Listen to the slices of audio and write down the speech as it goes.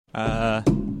What?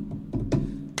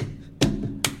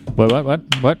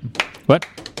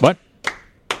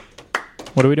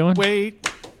 What are we doing? Wait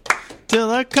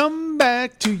till I come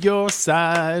back to your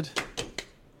side.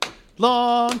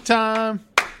 Long time.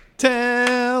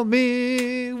 Tell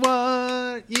me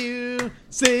what you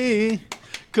see,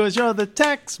 'cause you're the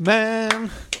tax man.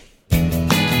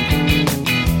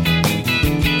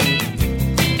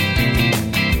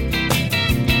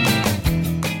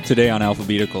 Today on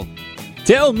Alphabetical,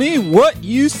 tell me what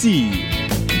you see.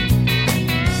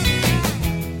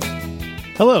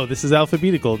 Hello, this is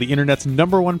Alphabetical, the internet's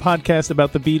 #1 podcast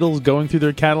about the Beatles, going through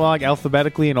their catalog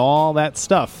alphabetically and all that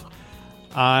stuff.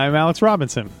 I'm Alex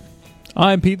Robinson.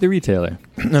 I'm Pete the Retailer.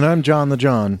 And I'm John the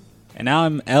John. And now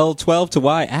I'm L12 to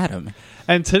Y Adam.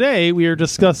 And today we are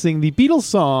discussing the Beatles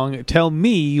song, Tell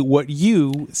Me What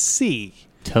You See.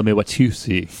 Tell me what you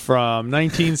see. From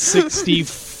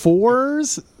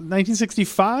 1964's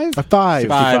 1965?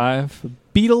 Five.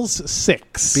 Beatles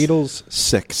 6. Beatles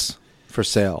 6 for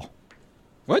sale.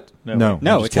 What? No,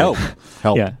 it's Help.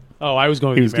 Help. Yeah. Oh, I was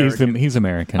going with the American. He's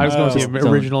American. I was going with the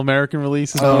original American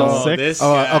release of Beatles 6.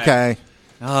 Oh, okay.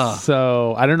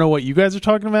 So I don't know what you guys are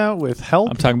talking about with Help.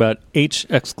 I'm talking about H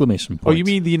exclamation point. Oh, you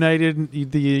mean the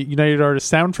United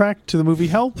Artists soundtrack to the movie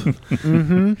Help?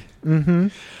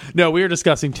 No, we are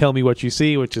discussing Tell Me What You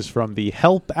See, which is from the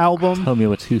Help album. Tell me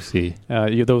what you see.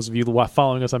 Those of you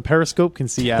following us on Periscope can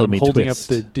see Adam holding up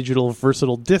the digital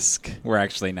versatile disc. We're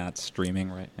actually not streaming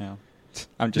right now.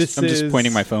 I'm just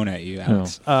pointing my phone at you,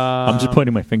 Alex. No. I'm just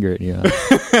pointing my finger at you.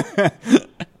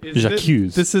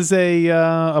 J'accuse. This is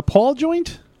a Paul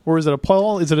joint? Or is it a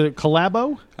Paul? Is it a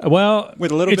collabo? Well,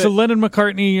 with a little it's bit, a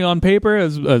Lennon-McCartney on paper,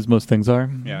 as most things are.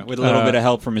 Yeah, with a little bit of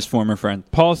help from his former friend.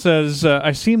 Paul says,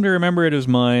 I seem to remember it as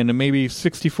mine, maybe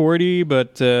 60-40,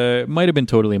 but it might have been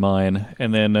totally mine.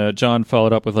 And then John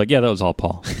followed up with like, yeah, that was all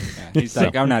Paul. Yeah, he's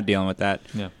like, I'm not dealing with that.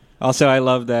 Yeah. Also, I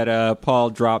love that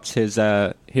Paul drops his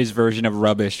version of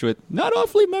Rubbish with not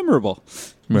awfully memorable.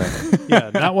 Right. Yeah,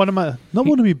 not one of my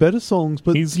better songs,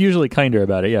 but he's usually kinder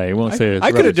about it. Yeah, he won't say it's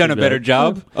I could have rubbish, done a better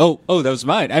job. Oh, that was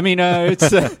mine. I mean,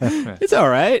 it's it's all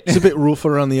right. It's a bit rough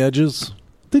around the edges.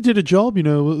 they did a job, you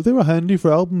know. They were handy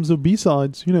for albums or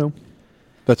B-sides, you know.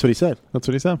 That's what he said. That's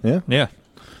what he said. Yeah. Yeah.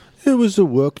 It was a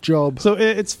work job. So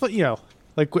it's you know,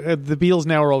 like the Beatles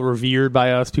now are all revered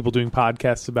by us, people doing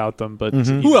podcasts about them, but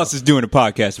Who else is doing a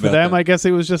podcast for about them, that? I guess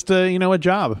it was just a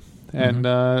job. And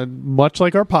much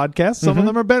like our podcast, some of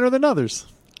them are better than others.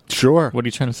 Sure. What are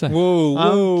you trying to say?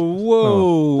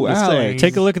 Whoa, just Alex. saying.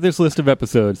 Take a look at this list of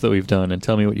episodes that we've done and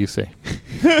tell me what you see.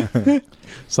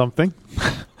 Something.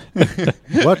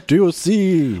 What do you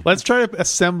see? Let's try to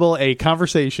assemble a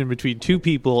conversation between two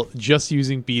people just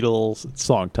using Beatles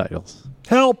song titles.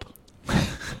 Help.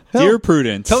 Dear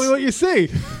Prudence. Tell me what you see.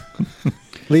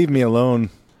 Leave me alone.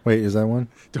 Wait, is that one?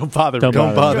 Don't bother me.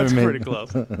 Don't bother That's me. pretty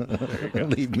close.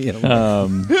 Leave me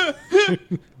alone.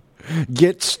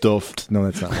 Get stuffed. No,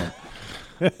 that's not one.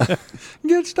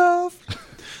 Get stuffed.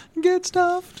 Get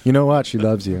stuffed. You know what? She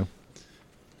loves you.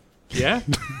 Yeah?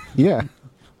 Yeah.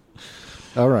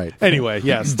 All right. Anyway,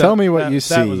 yes. Tell me what you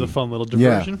That see. was a fun little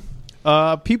diversion.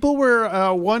 People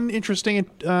were, one interesting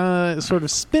sort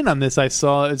of spin on this I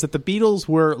saw is that the Beatles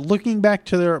were looking back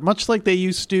to their, much like they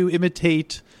used to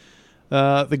imitate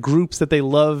the groups that they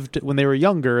loved when they were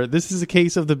younger. This is a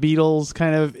case of the Beatles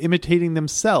kind of imitating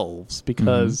themselves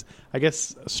because I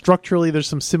guess structurally there's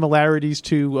some similarities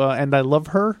to And I Love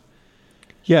Her.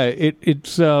 Yeah,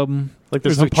 it's Like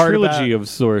there's some a part trilogy about, of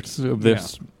sorts of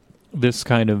this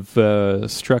kind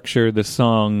of structure. The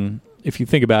song, if you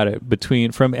think about it,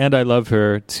 from And I Love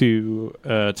Her to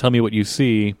Tell Me What You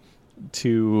See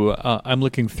to I'm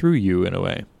Looking Through You in a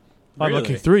way. I'm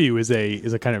Looking Through You is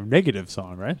a kind of negative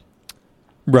song, right?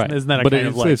 Right. Isn't that a but kind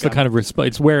of like... it's the kind of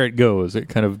it's where it goes. It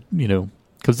kind of,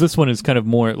 because this one is kind of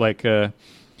more like And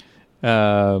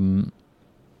I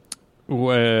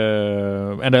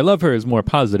Love Her is more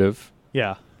positive.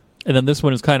 Yeah. And then this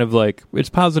one is kind of like,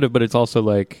 it's positive, but it's also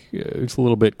like, it's a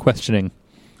little bit questioning.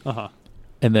 Uh-huh.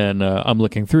 And then I'm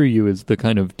Looking Through You is the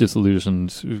kind of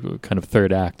disillusioned kind of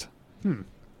third act. And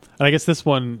I guess this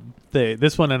one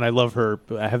and I Love Her,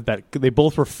 I have that, they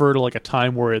both refer to like a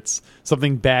time where it's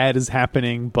something bad is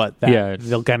happening, but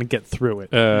they'll kind of get through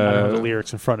it. I don't have the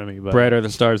lyrics in front of me. But Bright are the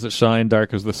stars that shine,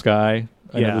 dark is the sky.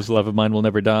 I know Yeah. this love of mine will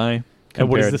never die. And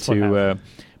what does Compared this one have? to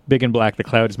Big and Black the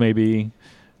clouds may be,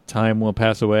 time will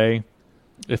pass away.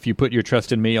 If you put your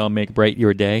trust in me, I'll make bright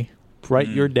your day. Bright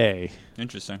Your Day.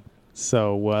 Interesting.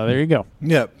 So there you go.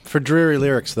 Yeah. For dreary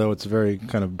lyrics, though, it's a very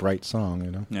kind of bright song,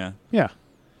 you know? Yeah. Yeah.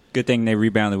 Good thing they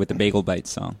rebounded with the Bagel Bites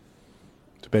song.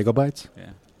 To Bagel Bites? Yeah.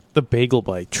 The Bagel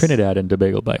Bites. Trinidad and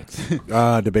Tobago Bites.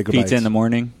 The Bagel Pizza Bites. in the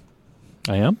morning,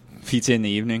 I am. pizza in the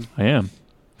evening, I am.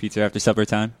 pizza after supper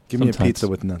time. Give me a Sometimes. pizza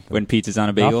with nothing. When pizza's on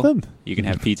a bagel, Nothing. you can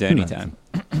have pizza anytime.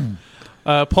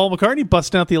 Paul McCartney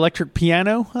busting out the electric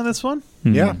piano on this one,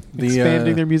 Yeah,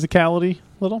 expanding their musicality a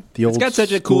little. the It's old got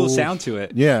such a cool school- sound to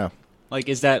it. Yeah, Like,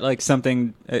 is that like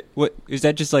something? What is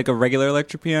that? Just like a regular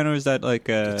electric piano? Or is that like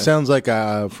a? it sounds like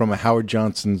from a Howard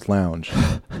Johnson's lounge.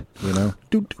 You know,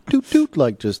 doot doot doot doot,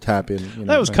 like just tapping. You know,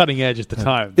 That was cutting edge at the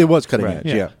time. It was cutting Right. edge.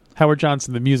 Yeah, Howard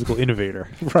Johnson, the musical innovator,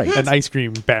 right, an ice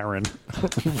cream baron.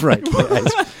 right.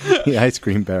 The ice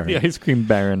cream baron. The Ice Cream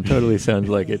Baron totally sounds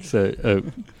like it's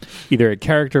either a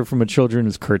character from a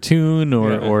children's cartoon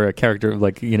or a character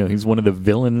like he's one of the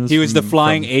villains. He was the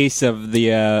flying from- ace of the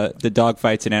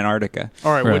dogfights in Antarctica.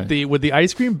 All right, Right. would the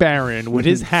ice cream baron, would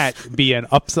his hat be an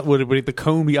upside? Would the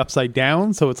cone be upside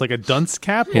down, so it's like a dunce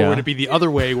cap, or Yeah. would it be the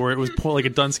other way, where it was like a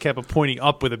dunce cap of pointing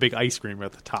up with a big ice cream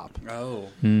at the top? Oh,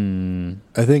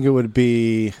 I think it would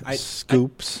be I-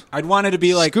 Scoops. I'd want it to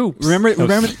be like Scoops.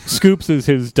 Remember, Scoops is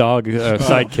his dog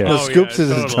sidekick. No, Oh, Scoops yeah,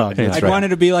 is a totally. dog. That's I'd right. want it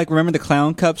to be like remember the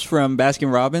clown cups from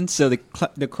Baskin Robbins. So the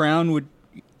cone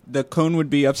would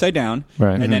be upside down,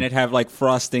 Right. and then it'd have like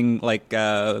frosting, like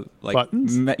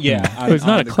Buttons? yeah. Oh, he's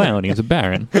not a the- clown. He's a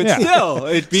baron. But still,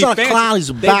 it'd be It's not a fancy. clown, he's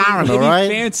a They'd be- baron, they'd all be right?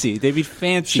 fancy. They'd be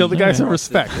fancy. Show the guy some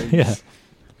respect. Yeah.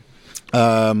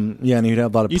 Yeah, and you'd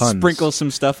have a lot of You puns. sprinkle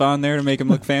some stuff on there to make him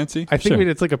look fancy. I think Sure.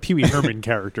 it's like a Pee Wee Herman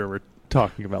character we're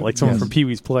talking about, like someone Yes. from Pee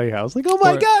Wee's Playhouse. Like, oh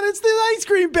my Or- God, it's the ice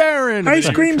cream baron! Ice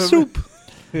cream soup.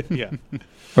 Yeah.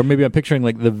 Or maybe I'm picturing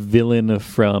like the villain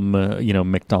from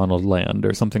McDonald Land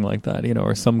or something like that,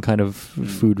 or some kind of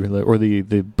food or the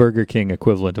Burger King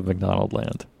equivalent of McDonald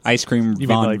Land. Ice cream You mean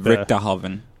von like the-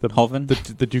 Richterhofen.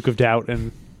 The Duke of Doubt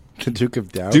and The Duke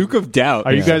of Doubt. Duke of Doubt.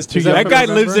 are you guys too Is young that to guy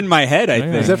remember? lives in my head, I Yeah.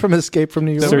 think. Is that from Escape from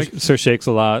New York? Sir Shakes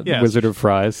a Lot, Yes. Wizard of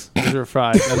Fries. Sir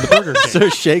Fries and the Burger King. Sir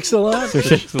Shakes a lot? Sir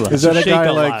Shakes a Lot. Is that a Shake guy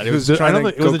a like lot. It who's was, I trying don't to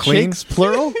think- go was it clean? Shakes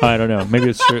plural? I don't know. Maybe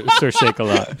it's Sir Shake a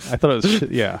Lot. I thought it was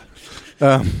yeah.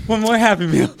 One more Happy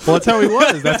Meal. Well, that's how he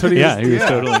was. That's what he Yeah, was. he was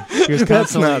totally. He was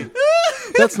That's constantly.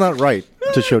 that's not right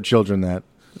to show children that.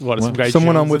 What, some guy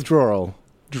Someone on Jones withdrawal.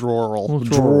 Droral.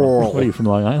 Withdrawal. What are you from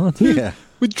Long Island? Yeah.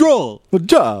 Withdrawal. Well,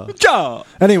 duh. Jaw.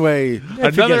 Anyway,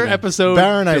 Another episode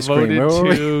Baron ice cream. devoted Where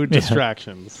were to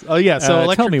distractions. Oh yeah, so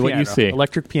electric tell me what piano. you see.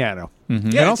 Electric piano. Mhm.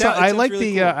 And Yeah, also, it I sounds like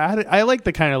really the cool. I like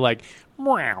the kind of like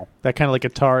meow, that kind of like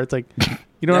guitar. It's like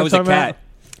you know That what was I'm a talking cat.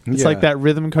 about. It's Yeah. like that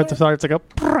rhythm guitar. It's like a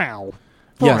prow.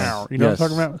 Yes. You know yes. what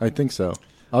I'm talking about? I think so.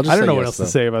 I'll just I don't say know what yes, else though. to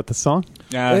say about the song.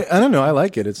 I don't know. I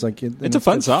like it. It's like It's a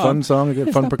fun song. Fun song. You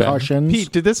get fun not bad. percussions.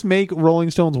 Pete, did this make Rolling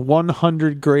Stone's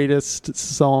 100 greatest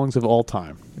songs of all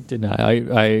time? Didn't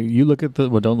I? You look at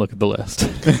don't look at the list. I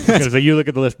was gonna say you look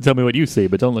at the list and tell me what you see,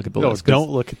 but don't look at the No, list. 'cause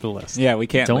don't look at the list. Yeah, we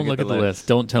can't. Don't look at the list.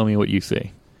 Don't tell me what you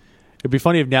see. It'd be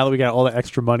funny if now that we got all the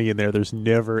extra money in there, there's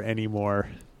never any more.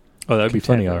 Oh, that'd be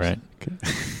funny. All Contenders.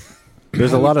 right.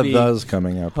 There's a That lot would of be those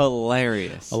coming up.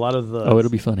 Hilarious. A lot of the. Oh,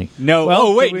 it'll be funny. No. Well,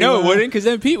 oh, wait. can we, No, it wouldn't, because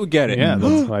then Pete would get it. Yeah,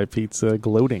 that's why Pete's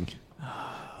gloating.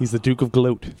 He's the Duke of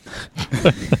Gloat.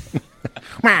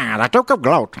 The Duke of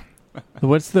Gloat.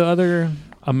 What's the other?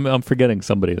 I'm forgetting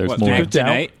somebody. There's What, more. Duke Duke of of Doubt.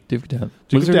 Tonight? Duke of Doubt.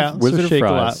 Duke of Doubt. Wizard Sir of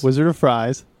Shake-a-Lot, Fries. Wizard of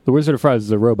Fries. The Wizard of Fries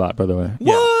is a robot, by the way.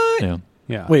 What? Yeah.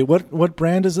 Yeah. Wait, what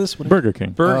brand is this? What Burger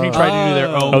King. Burger King tried to do their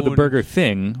own. Oh, the Burger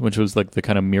Thing, which was like the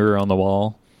kind of mirror on the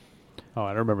wall. Oh, I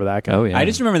don't remember that guy. Oh yeah. I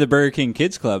just remember the Burger King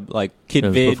Kids Club, like Kid It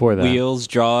was Vid, before that. Wheels,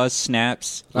 Jaws,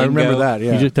 Snaps. I remember Lingo. that.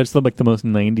 Yeah. That's like the most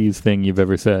 '90s thing you've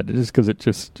ever said, just because it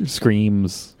just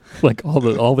screams like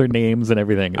all their names and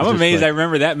everything. It's I'm just amazed I like-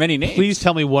 remember that many names. Please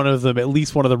tell me one of them, at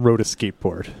least one of them, rode a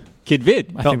skateboard. Kid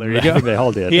Vid. I think, there you I go. think they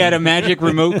all did. He had a magic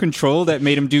remote control that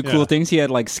made him do cool Yeah. things. He had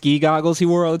like ski goggles he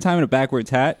wore all the time and a backwards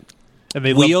hat. And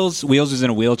they Wheels was in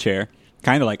a wheelchair,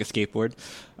 kind of like a skateboard.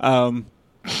 and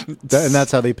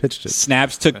that's how they pitched it.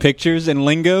 Snaps took pictures, and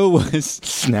Lingo was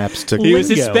Snaps to he was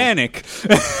Lingo. Hispanic.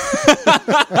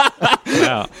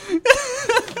 Wow.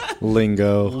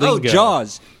 lingo. Oh, Lingo.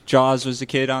 Jaws. Jaws was the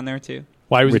kid on there too.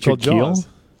 Why was Richard it called Jaws?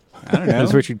 I don't It know.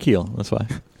 was Richard Keel. That's why.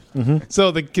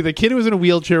 So the kid who was in a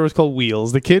wheelchair was called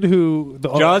Wheels. The kid who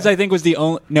Jaws, I think, was the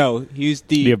only. No, he was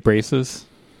Do you the. have braces?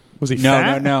 was he No,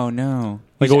 fat? no.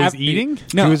 Like He's always Af- eating?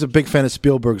 No, He was a big fan of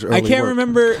Spielberg's early I can't work.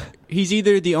 remember. He's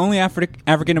either the only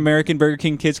African American Burger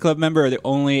King Kids Club member or the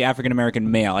only African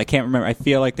American male. I can't remember. I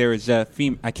feel like there was a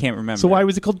female. I can't remember. So why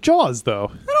was it called Jaws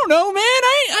though? I don't know, man.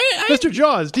 I Mr.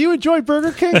 Jaws, do you enjoy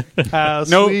Burger King? How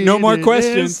no sweet more it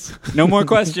questions. No more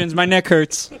questions. My neck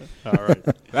hurts. is. All right.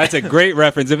 That's a great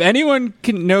reference. If anyone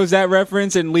knows that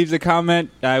reference and leaves a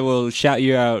comment, I will shout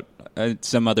you out at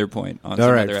some other point. On All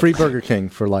some right, other free episode. Burger King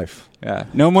for life. Yeah.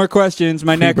 No more questions.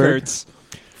 My neck bird. hurts.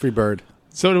 Free bird.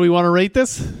 So do we want to rate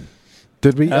this?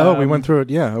 Did we? we went through it.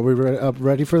 Yeah. Are we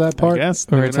ready for that part? I guess.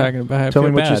 We were talking about. I Tell me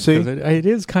feel what you bad, see. 'cause it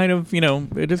is kind of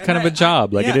it is kind of a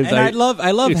job. Like yeah, it is. and I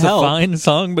love it's Help. a fine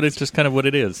song, but it's just kind of what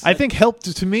it is. I think Help,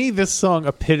 to me, this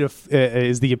song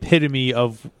is the epitome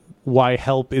of why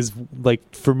Help is,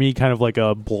 like, for me, kind of like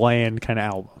a bland kind of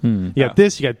album. You got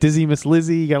this, you got Dizzy Miss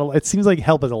Lizzy, you got. It seems like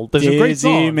Help is there's a great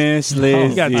song. Dizzy Miss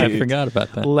Lizzy. I forgot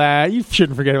about that. You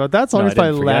shouldn't forget about that song. No, It's I by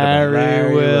didn't forget about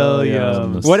Larry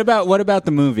Williams. What about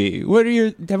the movie?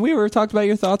 Have we ever talked about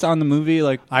your thoughts on the movie?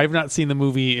 Like, I've not seen the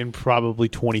movie in probably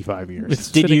 25 years. It's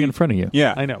Did sitting you- in front of you.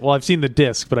 yeah. I know. Well, I've seen the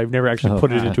disc, but I've never actually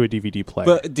put it into a DVD player.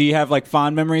 But do you have like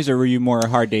fond memories, or were you more a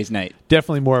Hard Day's Night?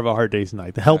 Definitely more of a Hard Day's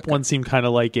Night. The Help one seemed kind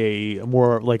of like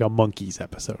more like a Monkees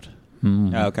episode.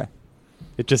 Oh, okay.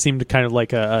 It just seemed kind of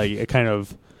like a kind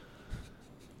of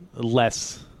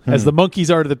less, as the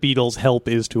Monkees are to the Beatles, Help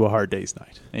is to a Hard Day's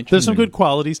Night. There's some good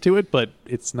qualities to it, but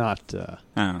it's not. Oh.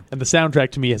 And the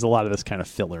soundtrack to me has a lot of this kind of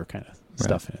filler kind of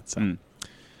stuff in it. So.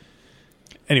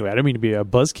 Anyway, I don't mean to be a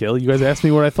buzzkill. You guys asked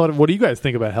me what I thought. What do you guys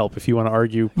think about Help? If you want to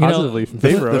argue positively in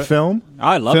favor of The it, film.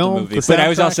 I love Film, the movie, the but I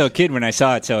was soundtrack. also a kid when I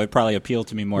saw it, so it probably appealed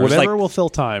to me more. It was whatever like, will fill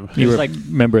time. You were like- a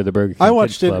member of the Burger King I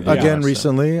watched Kids it Club. again so.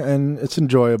 recently, and it's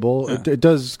enjoyable. It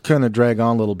does kind of drag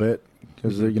on a little bit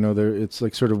because it's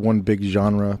like sort of one big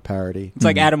genre parody. it's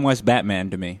like Adam West Batman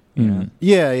to me. You know?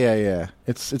 Yeah.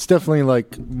 It's definitely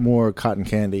like more cotton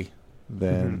candy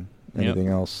than anything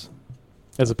else.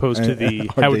 As opposed to the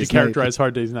Hard how would you Day's Night. characterize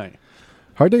Hard Day's Night?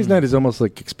 Hard Day's Night is almost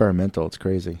like experimental. It's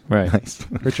crazy. Right. Nice.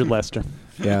 Richard Lester.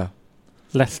 Yeah.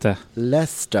 Lester.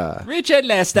 Lester. Richard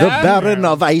Lester. The Baron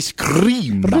of Ice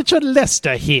Cream. Richard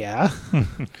Lester here.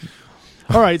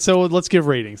 All right, so let's give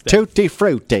ratings. Then. Tutti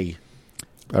Frutti.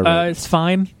 All right. It's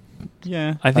fine.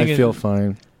 Yeah. I think I feel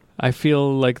fine. I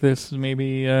feel like this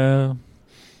maybe.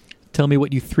 Tell me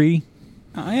what you 3.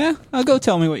 Oh, yeah. I'll go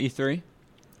tell me what you 3.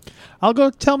 I'll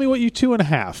go tell me what you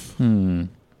 2.5.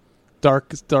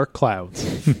 Dark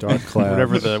clouds. Dark Cloud.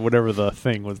 whatever the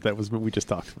thing was that was what we just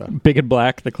talked about. Big and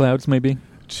black, the clouds maybe.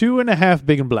 2.5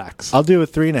 big and blacks. I'll do a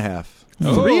 3.5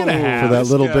 Oh, 3.5 for that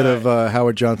little bit of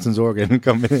Howard Johnson's organ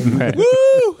coming in. Right.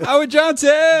 Woo! Howard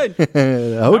Johnson!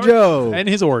 Hojo. and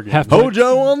his organ. Half point,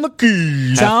 Hojo on the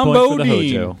keys. half point for the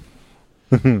Zamboni.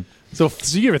 Hojo. So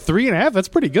you give it 3.5. That's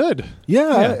pretty good.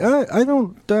 Yeah, I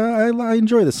don't. I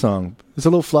enjoy the song. It's a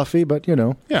little fluffy, but Yeah.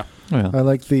 Well, I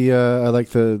like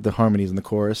the harmonies in the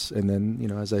chorus, and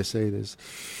then as I say, there's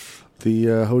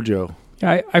the Hojo.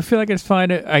 I feel like it's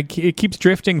fine. It keeps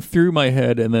drifting through my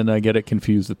head, and then I get it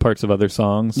confused with parts of other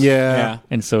songs. Yeah.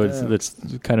 And so it's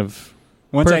kind of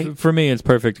Once for me, it's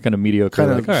perfect, kind of mediocre.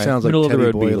 Kind of like, all right, sounds like middle of the Teddy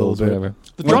road Boy a little Beatles, bit. whatever.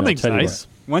 The Why not? drumming's Teddy Boy. nice.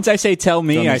 Once I say tell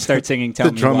me, Drumming's- I start singing tell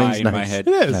the me drumming's why in my nice. head.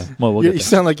 It is. Yeah. Well, we'll You get there.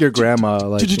 sound like your grandma.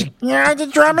 Like, yeah, the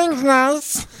drumming's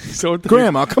nice. So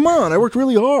Grandma, come on! I worked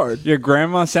really hard. Your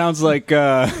grandma sounds like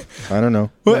I don't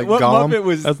know. what Gollum? Muppet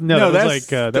was?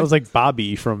 that was like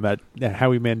Bobby from that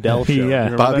Howie Mandel show. Yeah. You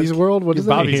remember Bobby's that? World. What is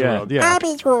that? Bobby's Yeah. World. Yeah.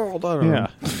 Bobby's World. I don't know. Yeah.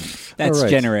 That's All right.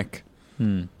 generic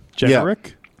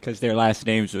Generic. because their last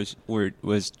names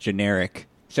was generic.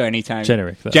 So anytime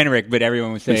Generic, though. generic, but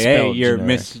everyone would say, It's "Hey, spelled you're generic.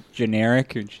 Miss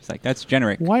Generic," and she's like, "That's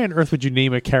generic." Why on earth would you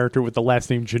name a character with the last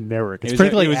name Generic? It's It was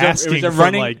pretty a- like it was a- asking it was a for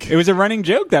running. like. It was a running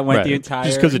joke that went Right. the entire.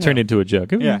 Just because it turned into a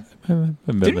joke. Yeah.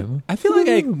 I feel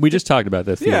like we just talked about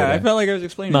this. the yeah, other I day. felt like I was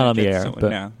explaining. Not that on the joke to air, someone but-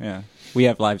 now. Yeah, we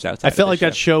have lives outside. I felt of like the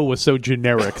that show was so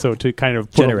generic, so to kind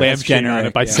of put Generic. a That's lampshade on generic,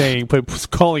 it by yeah. saying,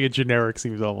 calling it generic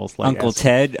seems almost like Uncle asking-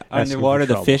 Ted, asking underwater for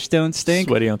the trouble. fish don't stink.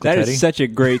 Sweaty Uncle That is Teddy. such a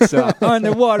great song.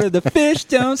 Underwater the fish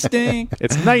don't stink.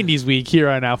 It's 90s week here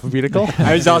on Alphabetical.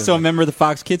 I was also a member of the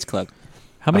Fox Kids Club.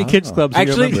 How many kids clubs are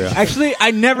you a member of? Actually,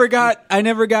 I never got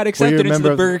accepted into member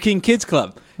the of- Burger King Kids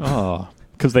Club Oh,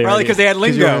 because they probably because they had you're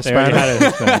lingo. a they already had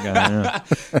it. Yeah.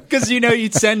 Because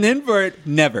you'd send in for it.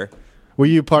 Never. Were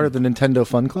you part of the Nintendo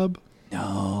Fun Club?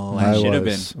 No, I should have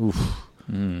been.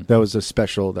 Oof. That was a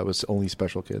special. That was only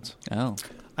special kids. Oh,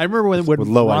 I remember when With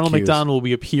low Ronald IQs. McDonald would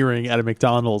be appearing at a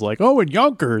McDonald's, like, in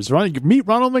Yonkers, meet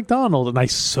Ronald McDonald, and I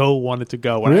so wanted to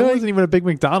go. And I Really? wasn't even a big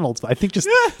McDonald's, but I think just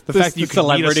the the fact that you could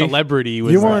meet a celebrity. celebrity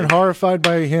was You like- weren't horrified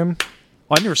by him?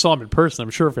 Well, I never saw him in person. I'm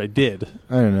sure if I did,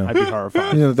 I don't know. I'd be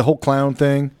horrified. The whole clown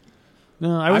thing.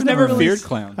 No, I was I've never really- feared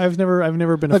clowns. I've never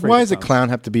been Like, afraid. why of does a clown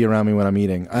have to be around me when I'm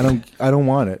eating? I don't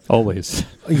want it. Always.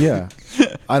 Yeah,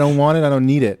 I don't want it. I don't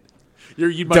need it.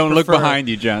 You'd much Don't look prefer- behind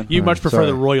you, John. You much prefer sorry.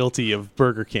 the royalty of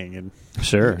Burger King, and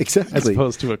Sure. as Exactly.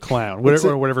 opposed to a clown, It's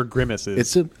whatever Grimace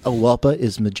is. a Whopper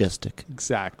is majestic.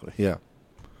 Exactly. Yeah.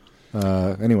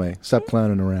 Anyway, stop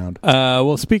clowning around.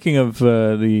 Well, speaking of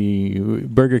the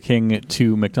Burger King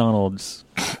to McDonald's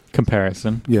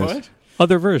comparison, Yes. What?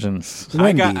 other versions, I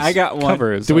Wendy's. got one.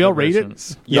 covers. Did we all other rate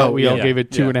versions. it? Yeah, we all yeah. gave it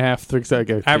 2.5, Yeah. 3.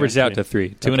 Okay, Averaged yeah, out to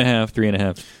 3, 2.5,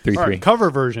 3.5, 3, All 3. right, cover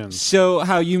versions. So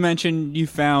how you mentioned you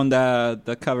found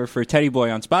the cover for Teddy Boy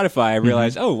on Spotify, I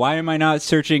realized, why am I not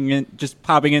searching and just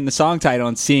popping in the song title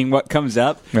and seeing what comes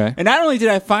up? Right. And not only did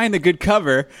I find the good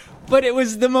cover, but it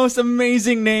was the most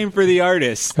amazing name for the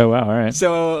artist. Oh wow! All right.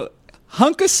 So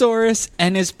Hunkasaurus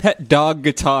and his pet dog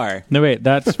guitar. No, wait.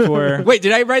 That's for. Wait,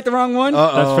 did I write the wrong one?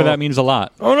 That's for that means a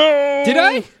lot. Oh no! Did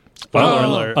I? Spoiler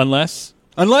alert. Unless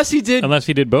Unless he did.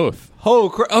 he did both.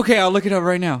 Oh, okay. I'll look it up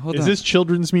right now. Hold Is on. this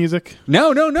children's music?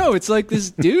 No. It's like this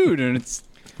dude, and it's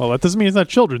Well, that doesn't mean it's not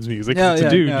children's music. It's a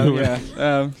dude doing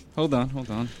it. Hold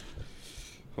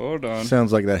on.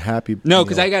 Sounds like that happy. No,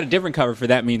 because I got a different cover for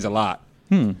that means a lot.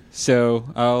 So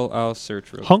I'll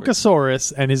search real quick.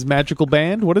 Hunkasaurus and his magical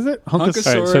band. What is it?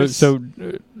 Hunkasaurus. All right,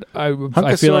 so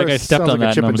I feel like I stepped on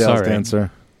that, and I'm sorry. Dancer.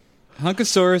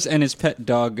 Hunkasaurus and his pet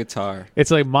dog guitar.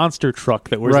 It's like a monster truck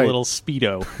that wears Right. a little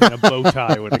Speedo and a bow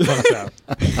tie when it comes out.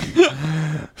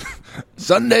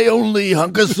 Sunday only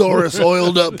Hunkasaurus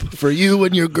oiled up for you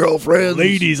and your girlfriend.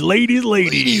 Ladies. Ladies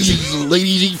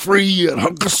eat free at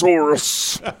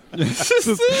Hunkasaurus.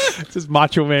 This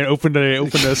Macho Man opened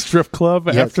a strip club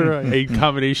after a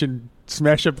combination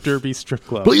smash-up derby strip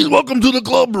club. Please welcome to the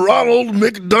club, Ronald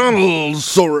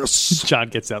McDonald's-saurus. John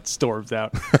gets out, storms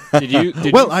out. Did you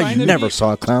Well, find I the never beat?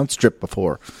 saw a clown strip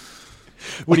before.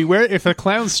 Would he wear, if a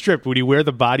clown stripped, would he wear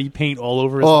the body paint all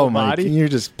over his Oh whole my! body? You're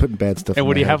just putting bad stuff. And in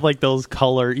would my he head. have like those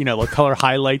color, like color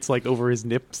highlights like over his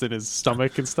nips and his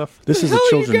stomach and stuff? This is a What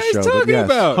the hell are you children's guys show. but talking yes.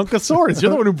 about? Hunkasaurus, you're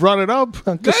the one who brought it up.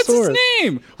 That's his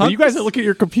name. When you guys look at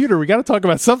your computer, we got to talk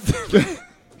about something.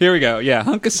 Here we go. Yeah,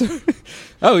 Hunkasaurus.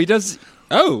 Oh, he does.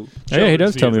 Oh, Yeah, he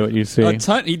does tell me what you see. a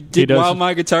ton. He did does. While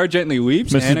My Guitar Gently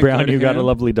Weeps. Mrs. and Brown, Go to you got a Him.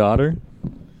 lovely daughter.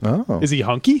 Oh, Is he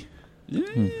hunky?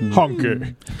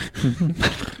 Hunker.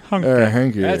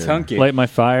 Hanky. That's hunky. Light my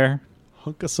fire.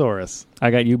 Hunkasaurus.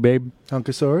 I got you, babe.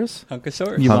 Hunkasaurus.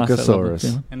 Hunkasaurus. You lost that Hunkasaurus. lovely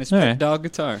feeling. And his All pet right. dog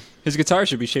guitar. His guitar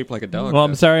should be shaped like a dog. Well,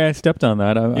 I'm though. sorry I stepped on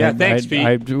that. Yeah, thanks, Pete.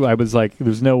 I was like,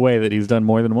 there's no way that he's done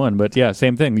more than one. But yeah,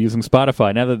 same thing, using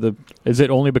Spotify. Now that is it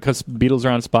only because Beatles are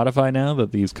on Spotify now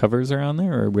that these covers are on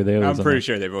there? Or were they always I'm on pretty there?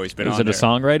 sure they've always been Is on it there. a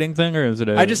songwriting thing, or is it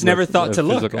I just never thought to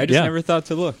look. physical? I just Yeah. never thought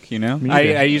to look, you know? Me I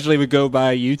neither. usually would go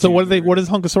by YouTube. So what does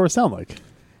Hunkasaurus sound like?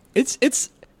 It's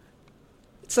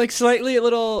like slightly a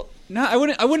little. No, I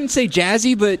wouldn't say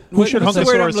jazzy, but Who should what's the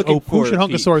word I'm Hunkasaurus looking for, Pete?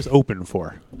 Hunkasaurus open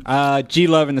for? G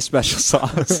Love and the Special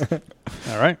Sauce.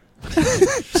 All right.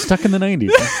 Stuck in the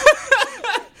 90s.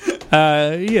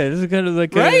 Yeah, this is kind of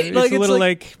like Right? it's Like, a it's little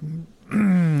like-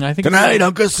 I think Tonight, it's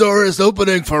Hunkasaurus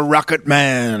opening for Rocket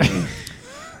Man a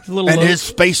little and low, his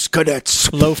space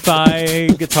cadets. lo-fi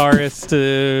guitarist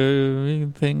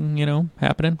thing,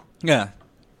 happening. Yeah,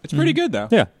 it's pretty good though.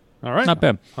 Yeah, All right. not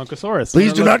bad. Hunkasaurus.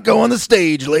 Please do not go on the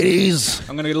stage, ladies.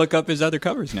 I'm gonna look up his other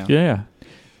covers now. Yeah,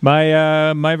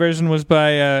 my version was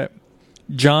by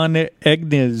John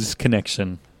Egnes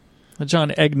Connection. The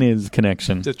John Egnes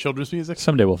Connection. Is it children's music?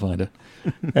 Someday we'll find it.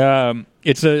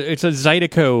 It's a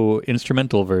Zydeco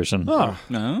instrumental version, Oh,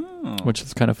 No, which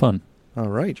is kind of fun. All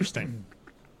right. interesting.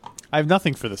 I have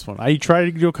nothing for this one. I tried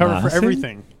to do a cover for Nothing?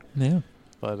 everything, Yeah,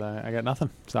 but I got nothing.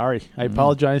 Sorry. I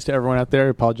apologize to everyone out there. I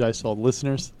apologize to all the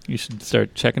listeners. you should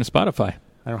start checking Spotify.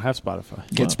 I don't have Spotify.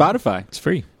 get Spotify. It's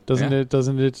free. Doesn't Yeah. it?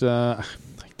 Doesn't it?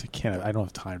 I can't. I don't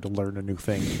have time to learn a new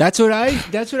thing. That's what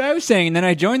I was saying, and then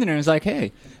I joined it and I was like,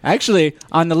 hey, actually,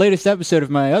 on the latest episode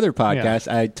of my other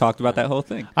podcast, I talked about that whole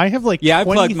thing. I have like Yeah, I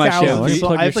plugged my show. 20,000 Why do you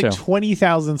plug I have your like show?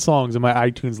 20,000 songs in my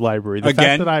iTunes library. The Again?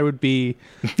 fact that I would be,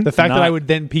 the fact that I would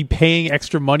then be paying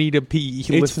extra money to be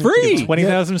listening free. to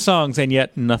 20,000 songs and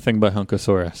yet nothing but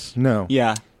Hunkasaurus. No.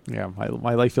 Yeah, Yeah,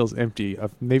 my life feels empty.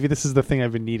 Maybe this is the thing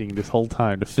I've been needing this whole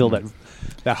time to fill that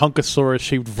Hunkasaurus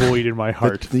shaped void in my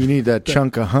heart. But you need that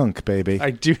chunk of hunk, baby.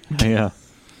 I do. Yeah.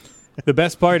 The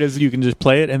best part is you can just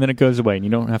play it and then it goes away and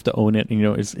you don't have to own it. And,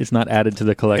 it's not added to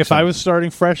the collection. If I was starting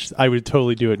fresh, I would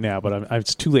totally do it now. But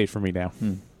it's too late for me now.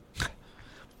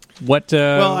 what?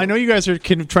 Well, I know you guys are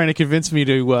trying to convince me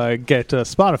to get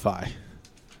Spotify.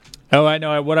 Oh, I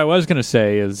know. What I was going to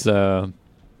say is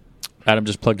Adam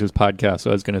just plugged his podcast. So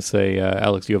I was going to say,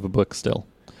 Alex, you have a book still.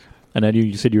 And then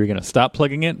you said you were going to stop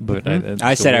plugging it, but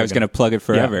I said I was going to plug it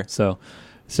forever. Yeah,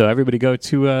 so everybody go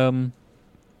to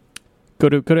go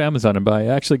to Amazon and buy.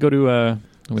 Actually, go to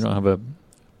we don't have a.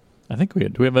 I think do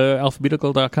we have a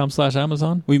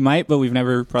alphabetical.com/Amazon? We might, but we've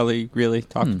never probably really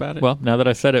talked about it. Well, now that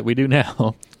I said it, we do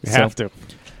now. You have to.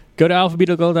 Go to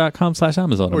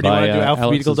alphabetical.com/Amazon. Or do you want to do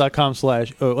Alex's- alphabetical.com/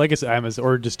 like I said, Amazon,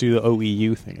 or just do the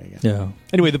OEU thing again? Yeah.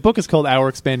 Anyway, the book is called Our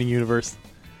Expanding Universe.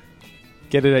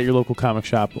 Get it at your local comic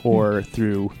shop or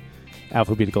through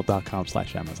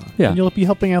alphabetical.com/Amazon. Yeah. And you'll be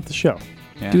helping out the show.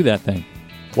 Yeah. Do that thing.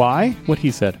 Why? What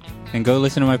he said. And go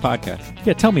listen to my podcast.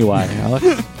 Yeah, tell me why, Alex.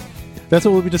 That's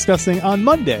what we'll be discussing on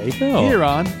Monday Oh. here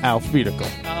on Alphabetical.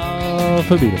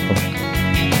 Alphabetical.